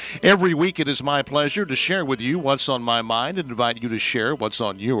Every week it is my pleasure to share with you what's on my mind and invite you to share what's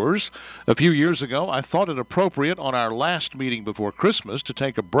on yours. A few years ago, I thought it appropriate on our last meeting before Christmas to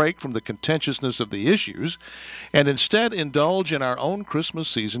take a break from the contentiousness of the issues and instead indulge in our own Christmas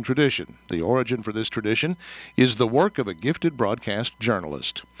season tradition. The origin for this tradition is the work of a gifted broadcast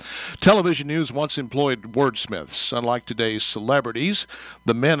journalist. Television news once employed wordsmiths. Unlike today's celebrities,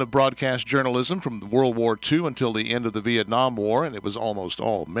 the men of broadcast journalism from World War II until the end of the Vietnam War, and it was almost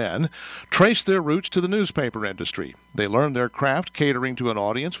all men, traced their roots to the newspaper industry. They learned their craft catering to an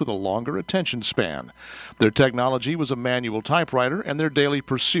audience with a longer attention span. Their technology was a manual typewriter, and their daily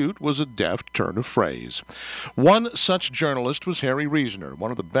pursuit was a deft turn of phrase. One such journalist was Harry Reasoner,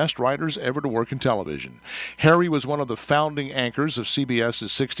 one of the best writers ever to work in television. Harry was one of the founding anchors of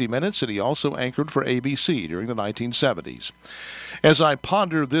CBS's 60 Minutes, and he also anchored for ABC during the 1970s. As I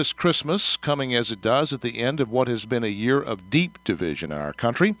ponder this Christmas, coming as it does at the end of what has been a year of deep division in our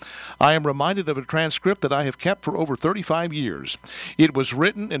country, I am reminded of a transcript that I have kept for over 35 years. It was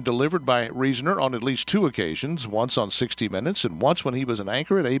written and delivered by Reasoner on at least two occasions, once on 60 Minutes and once when he was an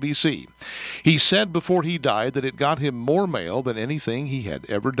anchor at ABC. He said before he died that it got him more mail than anything he had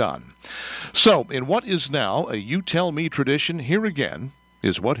ever done. So, in what is now a You Tell Me tradition, here again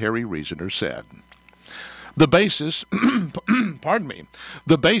is what Harry Reasoner said. The basis,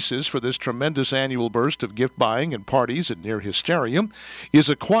 the basis for this tremendous annual burst of gift buying and parties and near hysteria is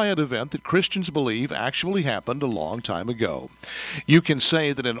a quiet event that Christians believe actually happened a long time ago. You can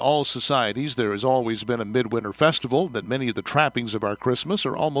say that in all societies there has always been a midwinter festival, that many of the trappings of our Christmas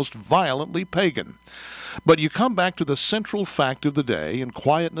are almost violently pagan. But you come back to the central fact of the day and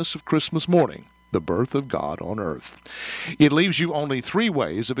quietness of Christmas morning, the birth of God on earth. It leaves you only three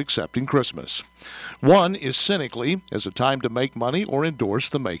ways of accepting Christmas. One is cynically, as a time to make money or endorse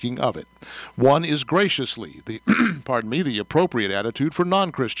the making of it. One is graciously, the appropriate attitude for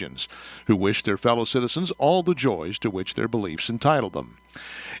non-Christians, who wish their fellow citizens all the joys to which their beliefs entitle them.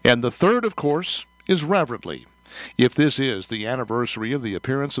 And the third, of course, is reverently. If this is the anniversary of the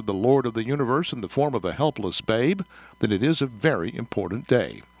appearance of the Lord of the universe in the form of a helpless babe, then it is a very important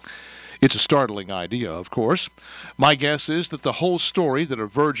day. It's a startling idea, of course. My guess is that the whole story that a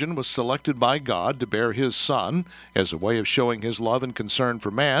virgin was selected by God to bear his son as a way of showing his love and concern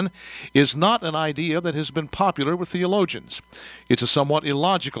for man is not an idea that has been popular with theologians. It's a somewhat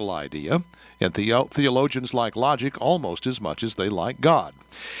illogical idea, and theologians like logic almost as much as they like God.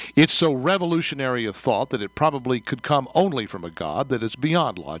 It's so revolutionary a thought that it probably could come only from a God that is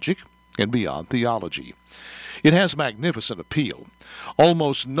beyond logic and beyond theology. It has magnificent appeal.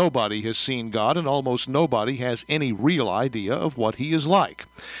 Almost nobody has seen God, and almost nobody has any real idea of what he is like.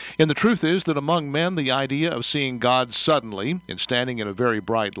 And the truth is that among men, the idea of seeing God suddenly and standing in a very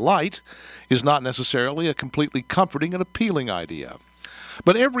bright light is not necessarily a completely comforting and appealing idea.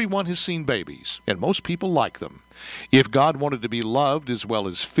 But everyone has seen babies, and most people like them. If God wanted to be loved as well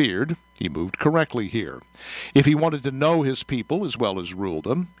as feared, he moved correctly here. If he wanted to know his people as well as rule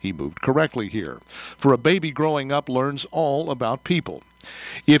them, he moved correctly here. For a baby growing up learns all about people.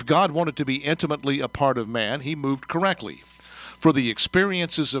 If God wanted to be intimately a part of man, he moved correctly. For the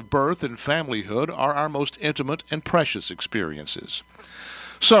experiences of birth and familyhood are our most intimate and precious experiences.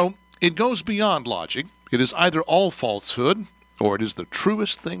 So, it goes beyond logic. It is either all falsehood, or it is the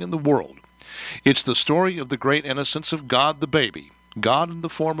truest thing in the world. It's the story of the great innocence of God the baby, God in the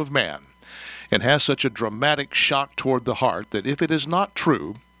form of man, and has such a dramatic shock toward the heart that if it is not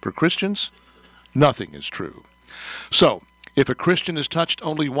true, for Christians, nothing is true. So, if a Christian is touched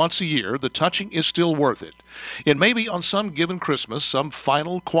only once a year, the touching is still worth it. And maybe on some given Christmas, some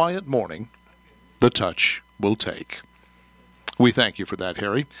final quiet morning, the touch will take. We thank you for that,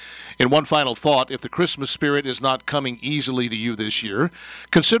 Harry. And one final thought, if the Christmas spirit is not coming easily to you this year,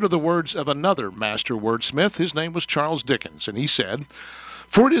 consider the words of another master wordsmith. His name was Charles Dickens, and he said,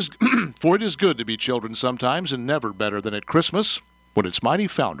 For it is good to be children sometimes, and never better than at Christmas, when its mighty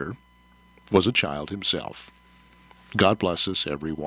founder was a child himself. God bless us, everyone.